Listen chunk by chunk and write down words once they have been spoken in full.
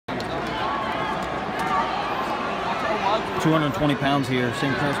220 pounds here.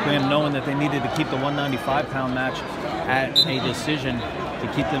 St. Clair's Band knowing that they needed to keep the 195-pound match at a decision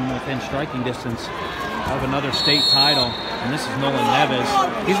to keep them within striking distance of another state title. And this is Nolan Neves.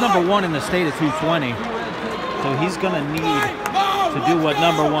 He's number 1 in the state at 220. So he's going to need to do what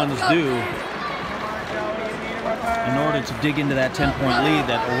number 1s do in order to dig into that 10-point lead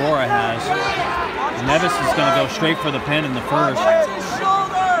that Aurora has. Neves is going to go straight for the pin in the first.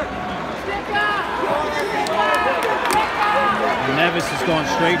 And Neves is going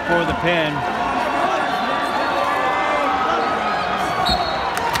straight for the pin.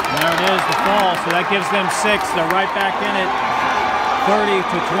 And there it is, the fall. So that gives them 6. They're right back in it.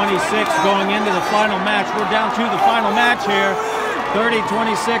 30-26 going into the final match. We're down to the final match here.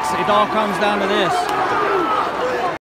 30-26. It all comes down to this.